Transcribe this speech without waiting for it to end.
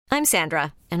I'm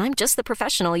Sandra, and I'm just the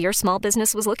professional your small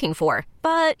business was looking for.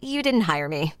 But you didn't hire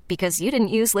me because you didn't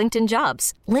use LinkedIn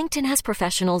Jobs. LinkedIn has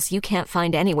professionals you can't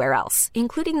find anywhere else,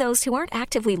 including those who aren't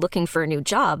actively looking for a new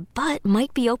job, but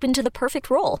might be open to the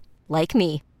perfect role, like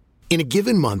me. In a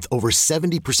given month, over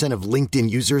 70% of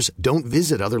LinkedIn users don't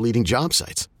visit other leading job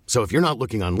sites. So if you're not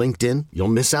looking on LinkedIn, you'll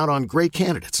miss out on great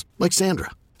candidates like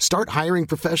Sandra. Start hiring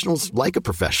professionals like a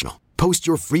professional. Post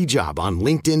your free job on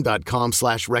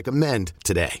linkedin.com/recommend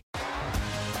today.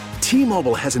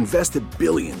 T-Mobile has invested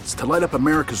billions to light up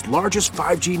America's largest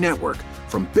 5G network,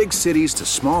 from big cities to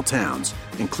small towns,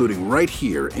 including right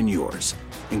here in yours.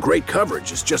 And great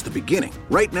coverage is just the beginning.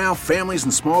 Right now, families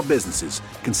and small businesses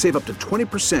can save up to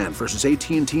 20% versus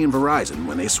AT&T and Verizon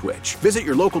when they switch. Visit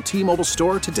your local T-Mobile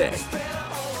store today.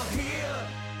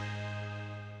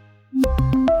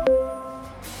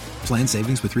 Plan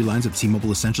savings with 3 lines of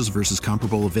T-Mobile Essentials versus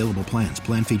comparable available plans.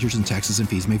 Plan features and taxes and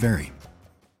fees may vary.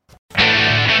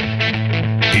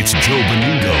 It's Joe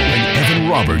Benigno and Evan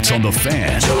Roberts on The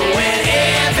Fan. Joe and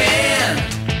Evan,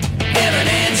 Evan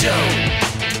and Joe,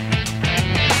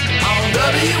 on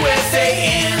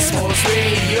WFAN Sports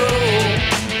Radio.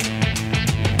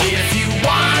 If you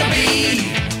want to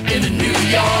be in the New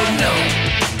York know,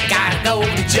 gotta go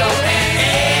to Joe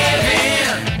and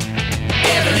Evan,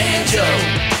 Evan and Joe.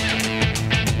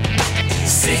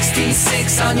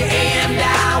 66 on your AM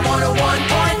dial,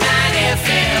 101.9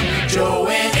 FM. Joe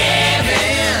and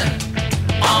Evan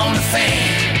on The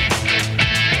Fan.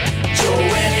 Joe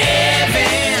and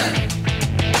Evan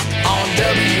on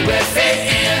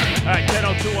WFAN. All right,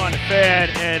 10:02 on The Fan,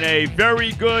 and a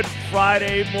very good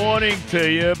Friday morning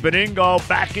to you. Benigno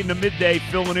back in the midday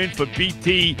filling in for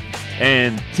BT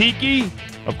and Tiki.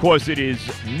 Of course, it is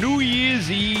New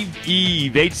Year's Eve.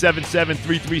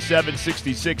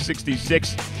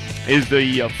 877-337-6666 is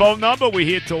the phone number. We're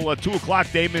here till 2 o'clock.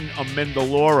 Damon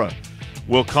Amendola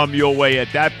will come your way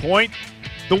at that point.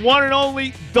 The one and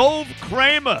only Dove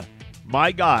Kramer,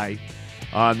 my guy,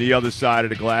 on the other side of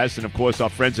the glass. And, of course, our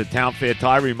friends at Town Fair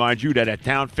Tire remind you that at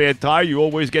Town Fair Tire, you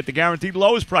always get the guaranteed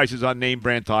lowest prices on name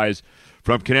brand tires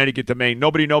from Connecticut to Maine.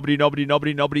 Nobody, and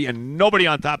nobody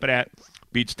on top of that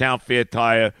beats Town Fair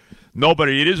Tire.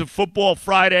 Nobody. It is a football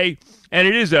Friday, and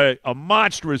it is a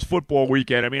monstrous football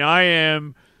weekend. I mean, I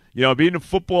am, being the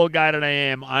football guy that I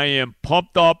am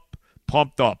pumped up.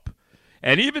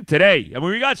 And even today, I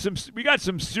mean, we got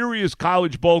some serious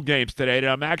college bowl games today that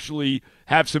I'm actually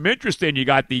have some interest in. You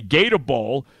got the Gator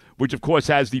Bowl, which, of course,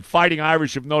 has the Fighting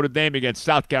Irish of Notre Dame against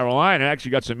South Carolina. I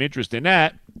actually got some interest in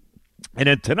that. And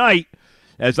then tonight,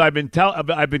 as I've been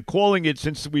calling it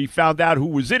since we found out who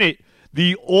was in it,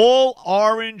 the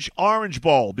all-orange Orange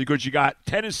Bowl, because you got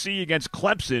Tennessee against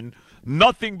Clemson,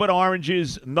 nothing but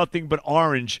oranges, nothing but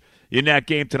orange in that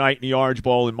game tonight in the Orange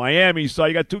Bowl in Miami. So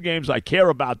you got 2 games I care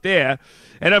about there.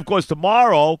 And, of course,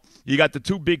 tomorrow you got the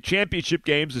 2 big championship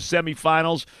games, the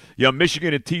semifinals. You have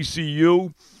Michigan and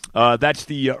TCU. That's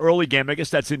the early game. I guess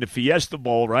that's in the Fiesta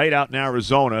Bowl, right, out in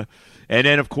Arizona. And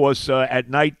then, of course, at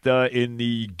night in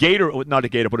the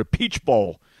the Peach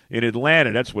Bowl in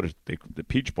Atlanta. That's what the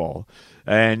Peach Bowl.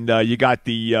 And you got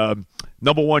the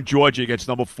number 1 Georgia against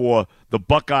number 4, the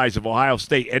Buckeyes of Ohio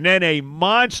State. And then a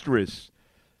monstrous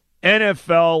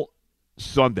NFL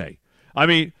Sunday. I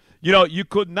mean, you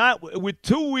could not, with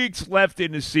 2 weeks left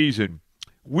in the season,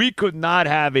 we could not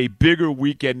have a bigger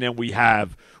weekend than we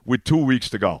have with 2 weeks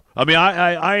to go. I mean,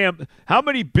 I am, how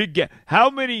many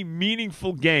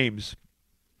meaningful games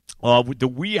do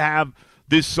we have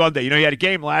this Sunday? You had a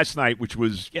game last night, which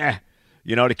was,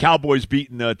 the Cowboys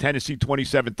beating Tennessee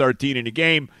 27-13 in the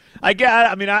game. I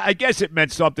guess it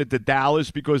meant something to Dallas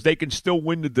because they can still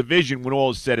win the division when all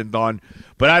is said and done.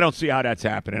 But I don't see how that's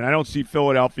happening. I don't see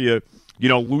Philadelphia,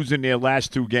 losing their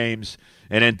last 2 games,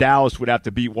 and then Dallas would have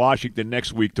to beat Washington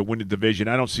next week to win the division.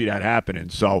 I don't see that happening.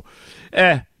 So,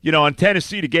 on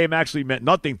Tennessee, the game actually meant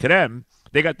nothing to them.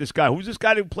 They got this guy. Who's this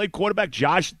guy who played quarterback?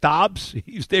 Josh Dobbs.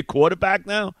 He's their quarterback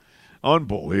now.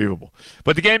 Unbelievable.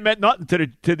 But the game meant nothing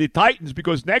to the Titans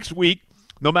because next week,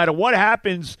 no matter what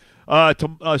happens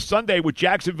Sunday with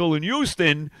Jacksonville and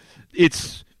Houston,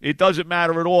 it doesn't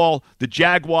matter at all. The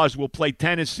Jaguars will play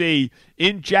Tennessee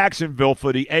in Jacksonville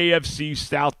for the AFC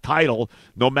South title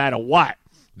no matter what.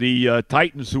 The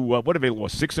Titans, who what have they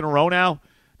lost, 6 in a row now?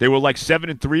 They were like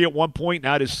 7-3 at one point.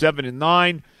 Now they're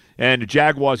 7-9. And the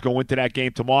Jaguars go into that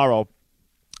game tomorrow.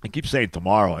 I keep saying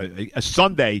tomorrow. A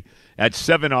Sunday at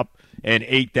 7 up and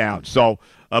 8 down. So,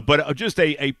 but just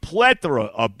a plethora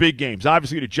of big games.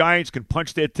 Obviously, the Giants can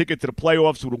punch their ticket to the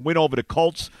playoffs with a win over the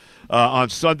Colts on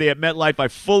Sunday at MetLife. I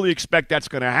fully expect that's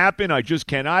going to happen. I just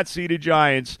cannot see the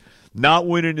Giants not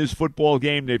winning this football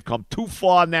game. They've come too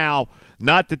far now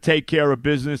not to take care of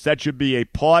business. That should be a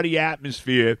party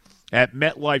atmosphere at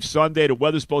MetLife Sunday. The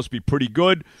weather's supposed to be pretty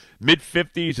good,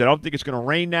 mid-50s. I don't think it's going to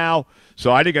rain now,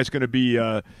 so I think it's going to be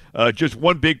just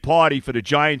one big party for the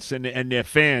Giants and their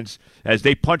fans as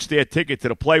they punch their ticket to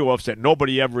the playoffs that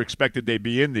nobody ever expected they'd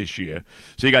be in this year.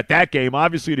 So you got that game.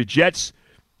 Obviously, the Jets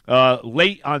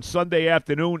late on Sunday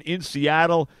afternoon in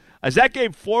Seattle. Is that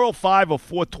game 4:05 or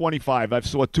 4:25? I've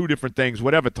saw two different things,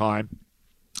 whatever time.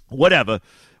 Whatever.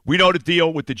 We know the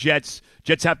deal with the Jets.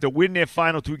 Jets have to win their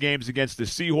final two games against the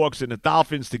Seahawks and the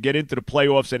Dolphins to get into the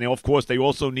playoffs. And, of course, they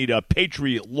also need a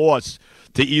Patriot loss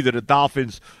to either the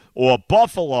Dolphins or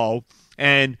Buffalo.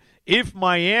 And if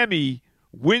Miami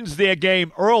wins their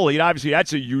game early, and obviously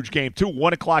that's a huge game, too.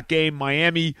 1 o'clock game,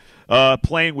 Miami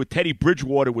playing with Teddy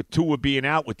Bridgewater with Tua being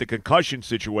out with the concussion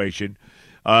situation.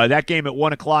 That game at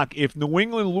 1 o'clock. If New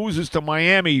England loses to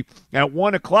Miami at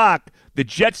 1 o'clock, the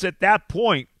Jets at that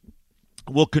point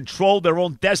will control their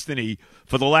own destiny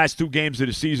for the last two games of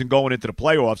the season going into the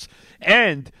playoffs.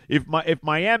 And if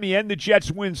Miami and the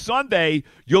Jets win Sunday,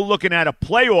 you're looking at a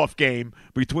playoff game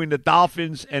between the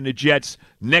Dolphins and the Jets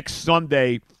next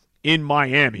Sunday in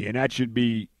Miami. And that should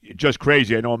be just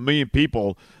crazy. I know 1 million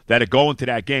people that are going to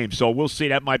that game. So we'll see.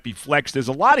 That might be flexed. There's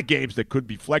a lot of games that could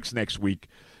be flexed next week.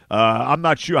 I'm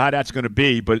not sure how that's going to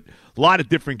be, but a lot of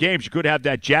different games. You could have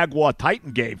that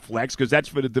Jaguar-Titan game flex because that's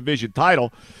for the division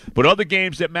title. But other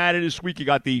games that matter this week, you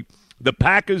got the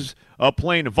Packers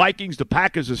playing the Vikings. The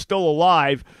Packers are still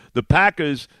alive. The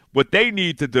Packers, what they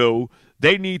need to do,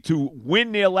 they need to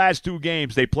win their last two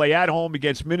games. They play at home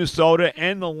against Minnesota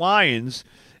and the Lions,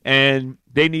 and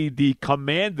they need the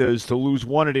Commanders to lose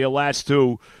one of their last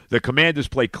two. The Commanders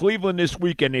play Cleveland this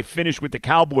week, and they finish with the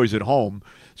Cowboys at home.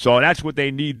 So that's what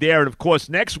they need there. And, of course,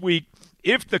 next week,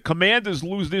 if the Commanders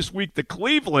lose this week to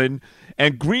Cleveland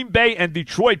and Green Bay and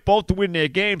Detroit both to win their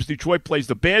games, Detroit plays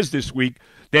the Bears this week,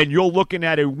 then you're looking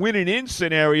at a win-and-in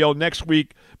scenario next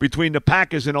week between the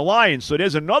Packers and the Lions. So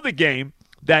there's another game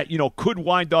that, could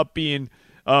wind up being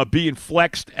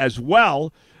flexed as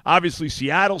well. Obviously,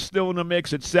 Seattle's still in the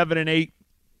mix at 7-8,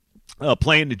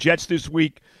 playing the Jets this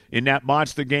week in that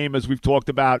monster game, as we've talked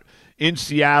about in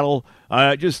Seattle.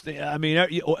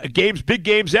 Games, big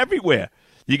games everywhere.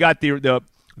 You got the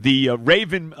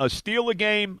Raven Steeler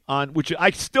game on which I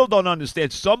still don't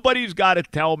understand. Somebody's got to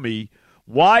tell me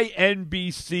why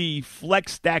NBC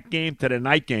flexed that game to the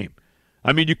night game.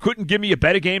 I mean, you couldn't give me a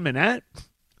better game than that,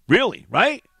 really,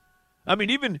 right? I mean,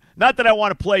 even not that I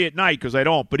want to play at night because I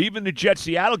don't, but even the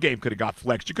Jets-Seattle game could have got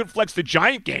flexed. You could have flexed the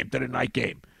Giant game to the night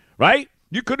game, right?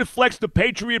 You could have flexed the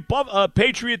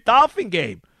Patriot-Dolphin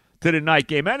game to the night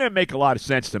game. That didn't make a lot of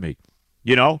sense to me,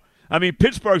 I mean,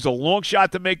 Pittsburgh's a long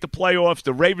shot to make the playoffs.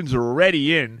 The Ravens are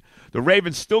already in. The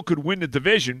Ravens still could win the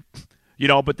division,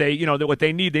 but what they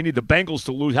need the Bengals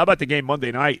to lose. How about the game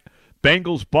Monday night?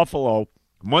 Bengals-Buffalo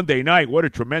Monday night. What a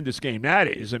tremendous game that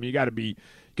is. I mean, you got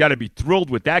to be thrilled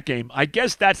with that game. I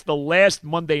guess that's the last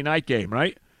Monday night game,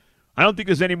 right? I don't think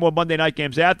there's any more Monday night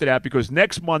games after that because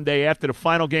next Monday, after the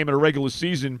final game of the regular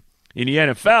season in the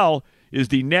NFL, is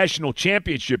the national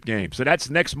championship game. So that's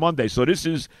next Monday. So this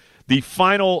is the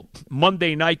final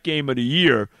Monday night game of the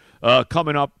year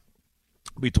coming up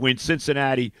between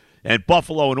Cincinnati and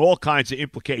Buffalo and all kinds of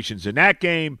implications in that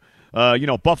game.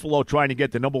 Buffalo trying to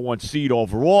get the number one seed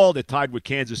overall. They're tied with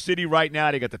Kansas City right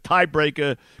now. They got the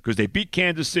tiebreaker because they beat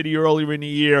Kansas City earlier in the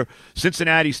year.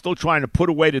 Cincinnati still trying to put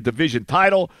away the division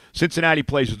title. Cincinnati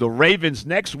plays with the Ravens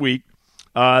next week.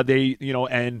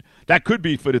 And that could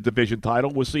be for the division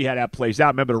title. We'll see how that plays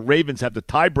out. Remember, the Ravens have the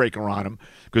tiebreaker on them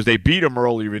because they beat them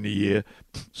earlier in the year.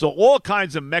 So all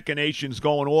kinds of machinations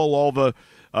going all over.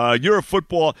 You're a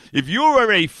football. If you are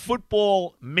a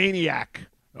football maniac,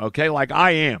 okay, like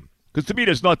I am, because to me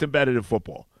there's nothing better than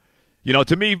football.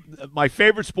 To me, my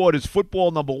favorite sport is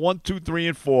football, number 1, 2, 3,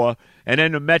 and 4, and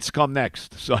then the Mets come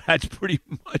next. So that's pretty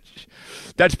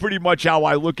much how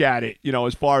I look at it,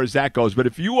 as far as that goes. But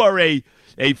if you are a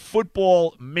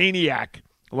football maniac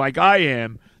like I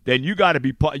am, then you got to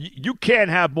be. You can't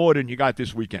have more than you got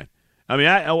this weekend. I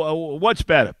mean, what's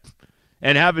better?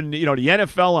 And having the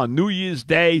NFL on New Year's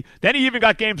Day. Then you even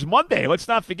got games Monday. Let's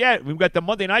not forget we've got the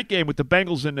Monday night game with the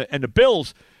Bengals and the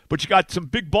Bills. But you got some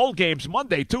big bowl games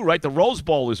Monday too, right? The Rose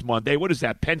Bowl is Monday. What is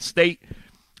that? Penn State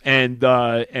and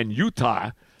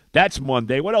Utah. That's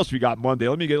Monday. What else we got Monday?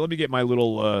 Let me get my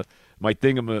little my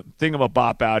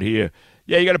thingamabop out here.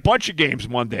 Yeah, you got a bunch of games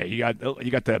Monday. You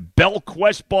got the Bell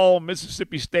Quest Bowl,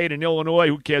 Mississippi State and Illinois.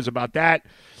 Who cares about that?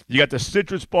 You got the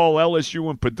Citrus Bowl, LSU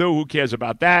and Purdue. Who cares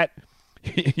about that?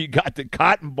 You got the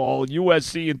Cotton Bowl,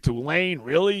 USC and Tulane.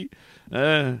 Really?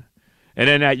 And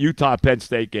then that Utah-Penn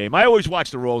State game. I always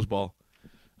watch the Rose Bowl.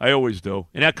 I always do.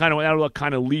 And that'll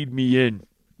kind of lead me in,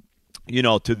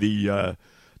 to the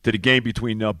game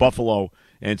between Buffalo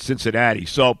and Cincinnati.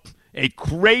 So a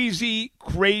crazy,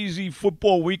 crazy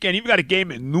football weekend. Even got a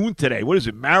game at noon today. What is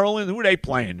it, Maryland? Who are they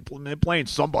playing? They're playing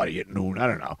somebody at noon. I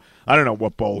don't know. I don't know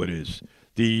what bowl it is.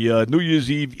 The New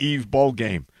Year's Eve bowl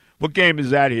game. What game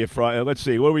is that here? Let's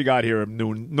see. What do we got here at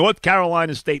noon? North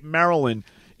Carolina State, Maryland,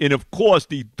 and, of course,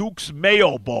 the Duke's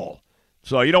Mayo Bowl.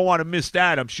 So you don't want to miss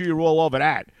that. I'm sure you're all over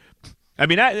that. I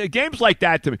mean, games like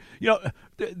that to me.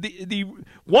 The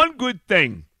one good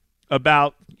thing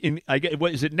about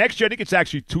what is it next year? I think it's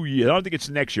actually 2 years. I don't think it's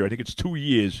next year. I think it's 2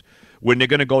 years when they're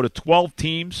going to go to 12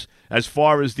 teams as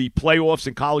far as the playoffs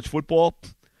in college football.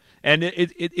 And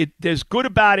there's good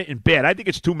about it and bad. I think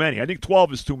it's too many. I think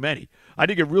 12 is too many. I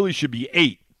think it really should be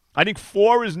 8. I think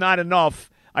 4 is not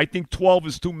enough. I think 12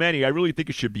 is too many. I really think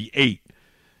it should be 8.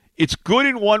 It's good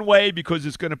in one way because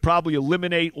it's going to probably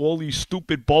eliminate all these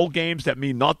stupid bowl games that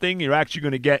mean nothing. You're actually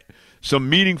going to get some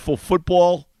meaningful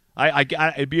football.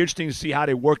 It'd be interesting to see how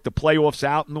they work the playoffs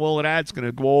out and all of that. It's going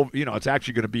to go over, it's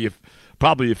actually going to be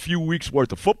probably a few weeks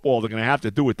worth of football. They're going to have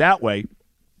to do it that way.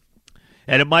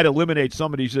 And it might eliminate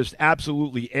some of these just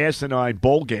absolutely asinine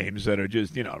bowl games that are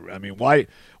just,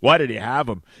 why do they have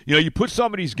them? You put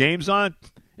some of these games on,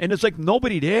 and it's like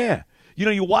nobody there.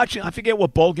 You watch it. I forget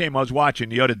what bowl game I was watching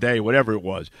the other day, whatever it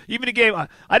was. Even a game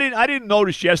I didn't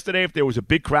notice yesterday if there was a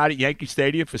big crowd at Yankee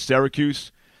Stadium for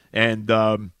Syracuse and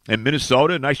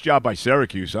Minnesota. Nice job by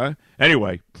Syracuse, huh?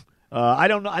 Anyway, I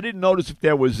don't know. I didn't notice if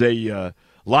there was a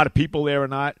lot of people there or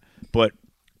not. But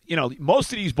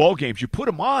most of these bowl games, you put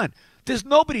them on, there's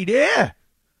nobody there.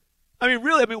 I mean,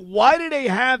 really. I mean, why do they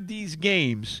have these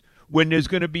games when there's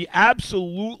going to be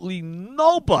absolutely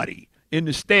nobody in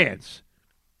the stands?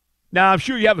 Now, I'm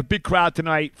sure you have a big crowd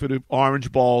tonight for the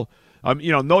Orange Bowl.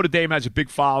 Notre Dame has a big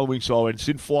following, so it's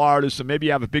in Florida, so maybe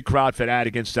you have a big crowd for that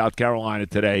against South Carolina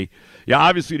today. Yeah,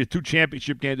 obviously the 2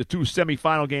 championship games, the 2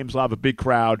 semifinal games will have a big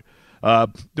crowd. The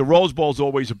Rose Bowl is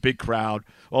always a big crowd,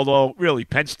 although really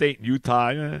Penn State and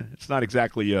Utah, it's not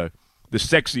exactly the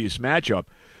sexiest matchup.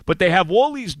 But they have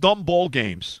all these dumb bowl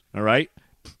games, all right?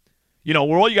 Where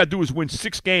all you got to do is win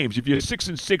 6 games. If you're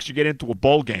 6-6, you get into a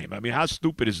bowl game. I mean, how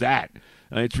stupid is that?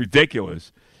 It's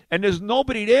ridiculous. And there's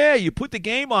nobody there. You put the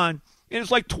game on, and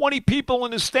it's like 20 people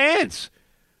in the stands.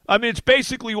 I mean, it's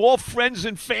basically all friends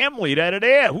and family that are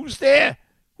there. Who's there?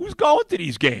 Who's going to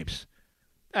these games?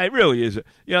 It really is.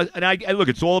 And I look,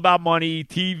 it's all about money,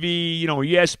 TV.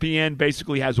 ESPN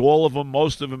basically has all of them,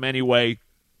 most of them anyway.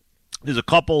 There's a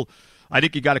couple. I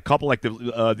think you got a couple like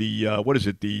what is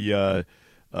it?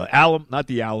 Not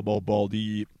the Alamo Bowl.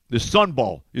 The Sun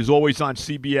Bowl is always on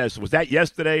CBS. Was that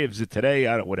yesterday? Is it today?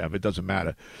 Whatever. It doesn't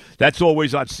matter. That's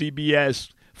always on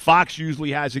CBS. Fox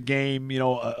usually has a game,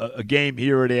 a game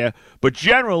here or there. But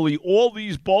generally, all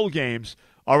these bowl games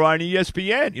are on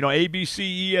ESPN,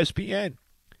 ABC, ESPN.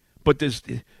 But this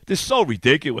is so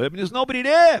ridiculous. I mean, there's nobody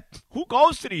there. Who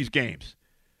goes to these games?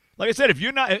 Like I said, if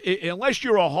you're not, unless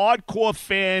you're a hardcore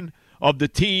fan of the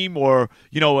team or,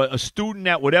 a student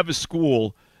at whatever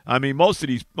school, I mean, most of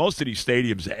these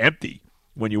stadiums are empty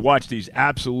when you watch these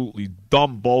absolutely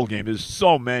dumb bowl games. There's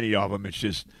so many of them.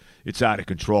 It's out of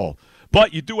control.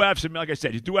 But you do have some, like I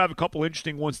said, you do have a couple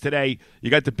interesting ones today. You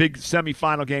got the big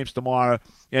semifinal games tomorrow,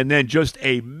 and then just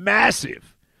a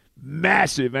massive,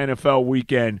 massive NFL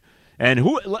weekend. And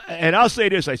I'll say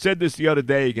this, I said this the other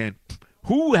day again.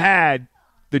 Who had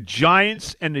the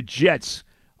Giants and the Jets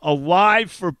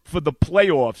alive for the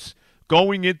playoffs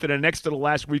going into the next to the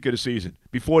last week of the season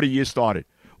before the year started?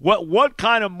 What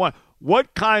kind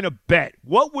of bet?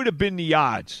 What would have been the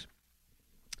odds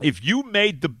if you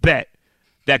made the bet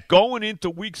that going into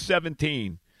Week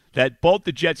 17 that both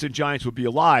the Jets and Giants would be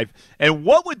alive? And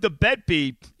what would the bet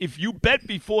be if you bet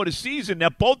before the season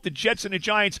that both the Jets and the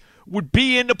Giants would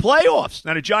be in the playoffs?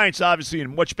 Now, the Giants obviously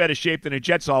in much better shape than the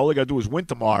Jets are. All they got to do is win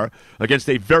tomorrow against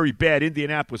a very bad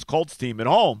Indianapolis Colts team at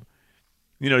home.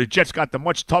 The Jets got the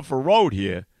much tougher road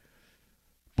here.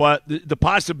 But the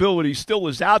possibility still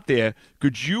is out there.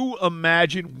 Could you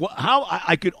imagine how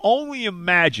I could only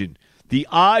imagine the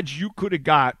odds you could have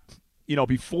got,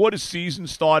 before the season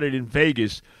started in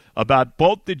Vegas about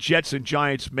both the Jets and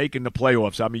Giants making the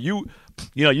playoffs? I mean,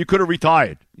 you could have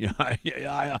retired.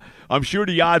 I'm sure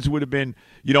the odds would have been,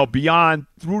 beyond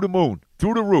through the moon,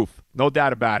 through the roof, no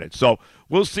doubt about it. So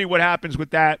we'll see what happens with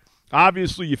that.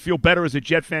 Obviously, you feel better as a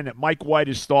Jet fan that Mike White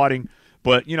is starting,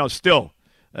 but still,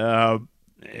 I'm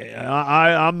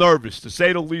nervous, to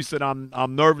say the least. That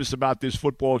I'm nervous about this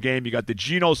football game. You got the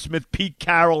Geno Smith, Pete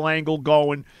Carroll angle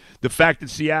going. The fact that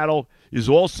Seattle is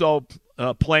also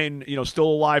playing, still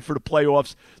alive for the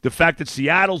playoffs. The fact that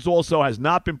Seattle's also has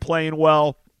not been playing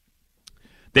well.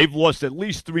 They've lost at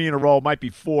least 3 in a row. Might be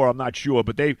 4, I'm not sure.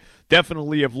 But they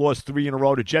definitely have lost 3 in a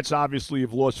row. The Jets obviously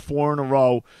have lost 4 in a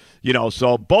row.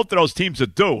 So both of those teams are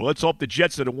due. Let's hope the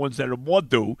Jets are the ones that are more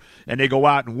due, and they go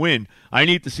out and win. I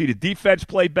need to see the defense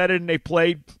play better than they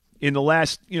played in the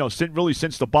last,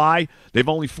 since the bye. They've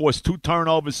only forced 2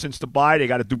 turnovers since the bye. They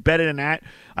got to do better than that.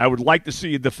 I would like to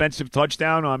see a defensive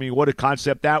touchdown. I mean, what a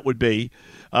concept that would be.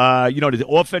 The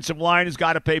offensive line has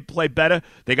got to play better.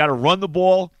 They got to run the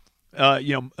ball.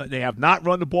 They have not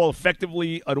run the ball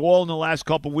effectively at all in the last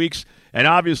couple of weeks, and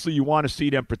obviously you want to see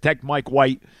them protect Mike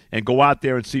White and go out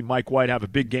there and see Mike White have a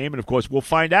big game. And, of course, we'll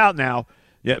find out now.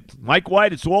 Yeah, Mike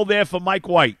White, it's all there for Mike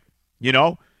White,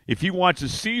 if he wants to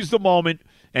seize the moment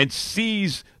and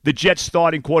seize the Jets'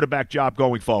 starting quarterback job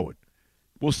going forward.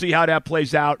 We'll see how that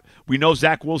plays out. We know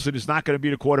Zach Wilson is not going to be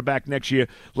the quarterback next year.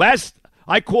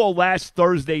 I called last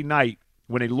Thursday night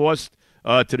when they lost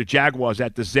to the Jaguars,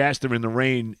 that disaster in the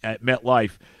rain at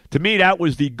MetLife. To me, that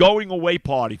was the going-away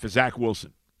party for Zach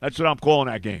Wilson. That's what I'm calling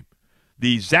that game.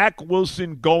 The Zach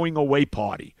Wilson going-away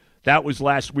party. That was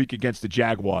last week against the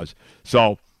Jaguars.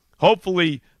 So,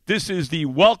 hopefully, this is the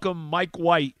welcome Mike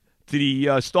White to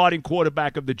the starting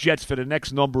quarterback of the Jets for the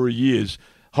next number of years.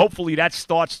 Hopefully, that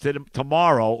starts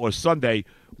tomorrow or Sunday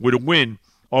with a win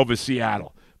over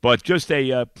Seattle. But just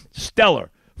a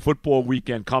stellar football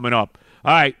weekend coming up.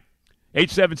 All right.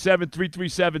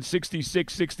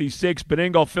 877-337-6666.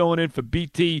 Benigno filling in for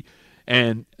BT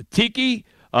and Tiki.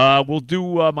 We'll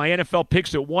do my NFL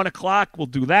picks at 1 o'clock. We'll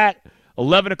do that.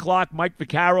 11 o'clock, Mike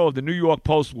Vaccaro of the New York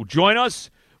Post will join us.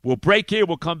 We'll break here.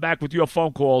 We'll come back with your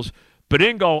phone calls.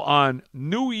 Benigno on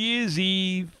New Year's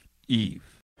Eve.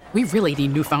 We really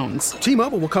need new phones.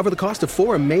 T-Mobile will cover the cost of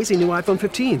 4 amazing new iPhone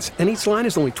 15s, and each line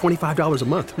is only $25 a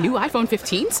month. New iPhone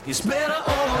 15s? It's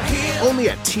better over here. Only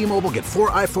at T-Mobile, get 4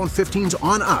 iPhone 15s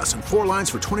on us and 4 lines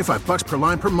for $25 per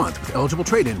line per month with eligible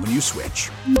trade-in when you switch.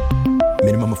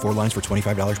 Minimum of 4 lines for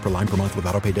 $25 per line per month with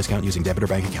autopay discount using debit or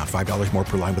bank account. $5 more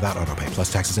per line without autopay,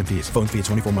 plus taxes and fees. Phone fee at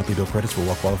 24 monthly bill credits for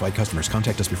well-qualified customers.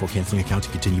 Contact us before canceling account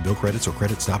to continue bill credits or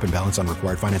credit stop and balance on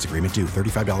required finance agreement due.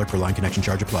 $35 per line connection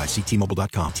charge applies. See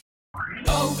T-Mobile.com.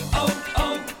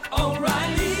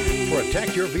 O'Reilly.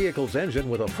 Protect your vehicle's engine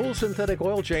with a full synthetic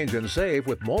oil change and save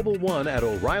with Mobil 1 at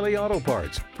O'Reilly Auto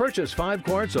Parts. Purchase 5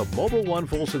 quarts of Mobil 1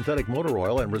 full synthetic motor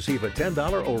oil and receive a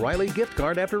 $10 O'Reilly gift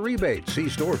card after rebate. See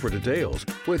store for details.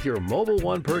 With your Mobil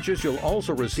 1 purchase, you'll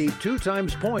also receive 2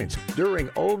 times points during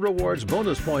O Rewards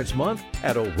Bonus Points Month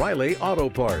at O'Reilly Auto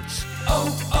Parts.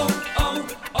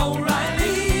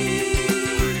 O'Reilly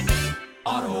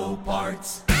Auto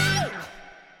Parts.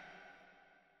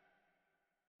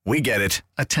 We get it.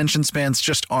 Attention spans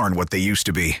just aren't what they used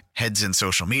to be. Heads in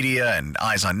social media and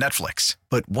eyes on Netflix.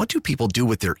 But what do people do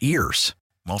with their ears?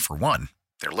 Well, for one,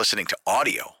 they're listening to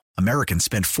audio. Americans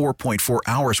spend 4.4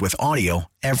 hours with audio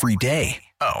every day.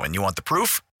 Oh, and you want the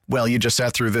proof? Well, you just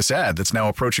sat through this ad that's now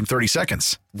approaching 30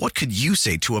 seconds. What could you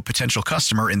say to a potential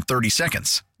customer in 30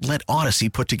 seconds? Let Odyssey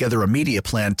put together a media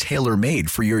plan tailor-made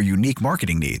for your unique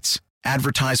marketing needs.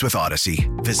 Advertise with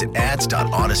Odyssey. Visit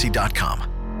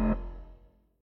ads.odyssey.com.